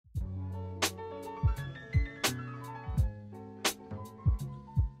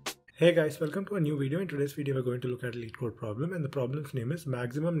Hey guys, welcome to a new video. In today's video we're going to look at a Leetcode problem, and the problem's name is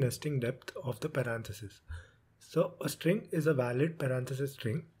maximum nesting depth of the parenthesis. So a string is a valid parenthesis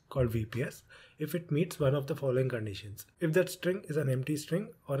string called VPS if it meets one of the following conditions. If that string is an empty string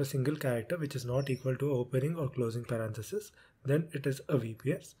or a single character which is not equal to opening or closing parenthesis, then it is a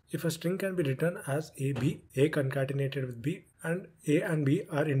VPS. If a string can be written as AB, A concatenated with B, and A and B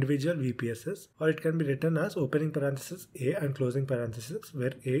are individual VPSs, or it can be written as opening parenthesis A and closing parenthesis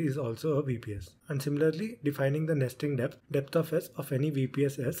where A is also a VPS. And similarly, defining the nesting depth of S of any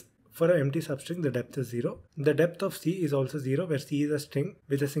VPS S. For an empty substring, the depth is 0. The depth of C is also 0, where C is a string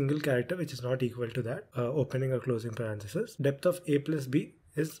with a single character which is not equal to that opening or closing parenthesis. Depth of A plus B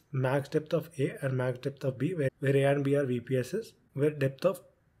is max depth of A and max depth of B, where A and B are VPSs, where depth of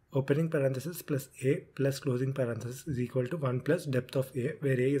opening parenthesis plus A plus closing parenthesis is equal to 1 plus depth of A,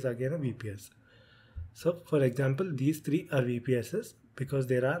 where A is again a VPS. So for example, these three are VPSs because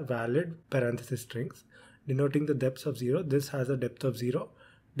there are valid parenthesis strings denoting the depths of 0. This has a depth of 0.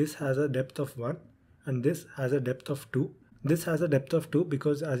 This has a depth of 1 and this has a depth of 2. This has a depth of 2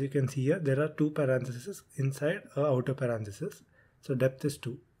 because, as you can see here, there are two parentheses inside a outer parenthesis. So depth is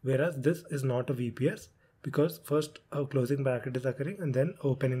 2. Whereas this is not a VPS because first a closing bracket is occurring and then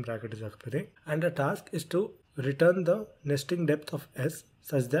opening bracket is occurring. And the task is to return the nesting depth of S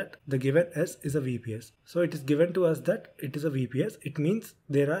such that the given S is a VPS. So it is given to us that it is a VPS. It means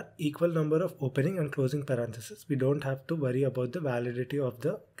there are equal number of opening and closing parentheses. We don't have to worry about the validity of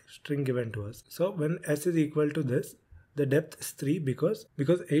the string given to us. So when S is equal to this, the depth is 3 because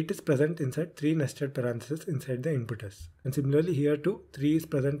 8 is present inside 3 nested parentheses inside the input S. And similarly here too, 3 is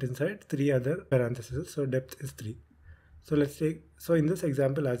present inside 3 other parentheses. So depth is 3. So let's take, so in this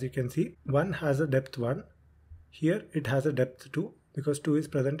example, as you can see, 1 has a depth 1. Here it has a depth 2 because 2 is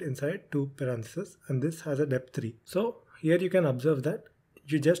present inside 2 parentheses, and this has a depth 3. So here you can observe that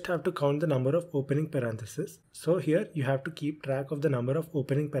you just have to count the number of opening parentheses. So here you have to keep track of the number of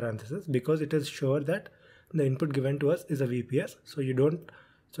opening parentheses because it is sure that the input given to us is a VPS.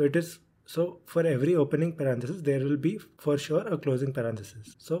 So for every opening parenthesis there will be for sure a closing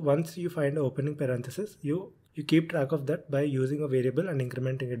parenthesis. So once you find an opening parenthesis, you keep track of that by using a variable and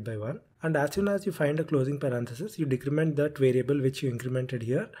incrementing it by 1. And as soon as you find a closing parenthesis, you decrement that variable which you incremented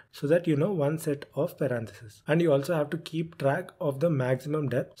here so that you know one set of parentheses. And you also have to keep track of the maximum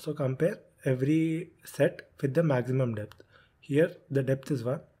depth. So compare every set with the maximum depth. Here the depth is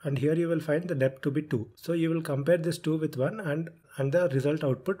 1 and here you will find the depth to be 2. So you will compare this 2 with 1 and the result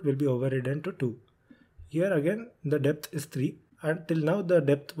output will be overridden to 2. Here again the depth is 3 and till now the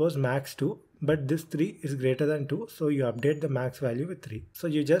depth was max 2. But this 3 is greater than 2, so you update the max value with 3. So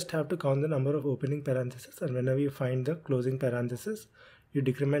you just have to count the number of opening parentheses, and whenever you find the closing parenthesis, you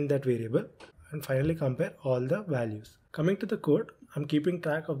decrement that variable and finally compare all the values. Coming to the code, I'm keeping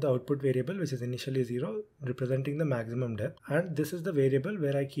track of the output variable which is initially 0, representing the maximum depth, and this is the variable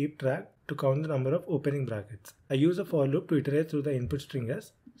where I keep track to count the number of opening brackets. I use a for loop to iterate through the input string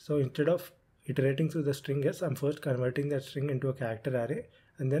S. So instead of iterating through the string S, I'm first converting that string into a character array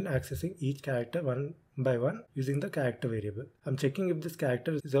and then accessing each character one by one using the character variable. I'm checking if this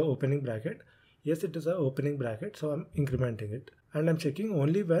character is an opening bracket. Yes, it is an opening bracket, so I'm incrementing it. And I'm checking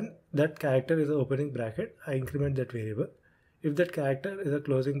only when that character is an opening bracket, I increment that variable. If that character is a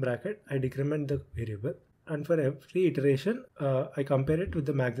closing bracket, I decrement the variable. And for every iteration, I compare it with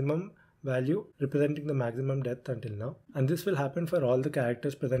the maximum value representing the maximum depth until now. And this will happen for all the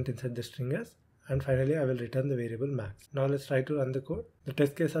characters present inside the string S. And finally, I will return the variable max. Now let's try to run the code. The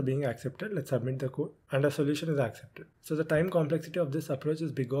test cases are being accepted. Let's submit the code and our solution is accepted. So the time complexity of this approach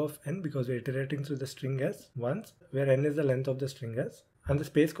is big O of n because we're iterating through the string S once, where n is the length of the string S. And the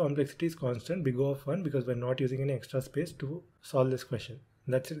space complexity is constant, big O of 1, because we're not using any extra space to solve this question.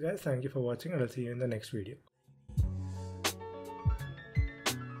 That's it guys. Thank you for watching and I'll see you in the next video.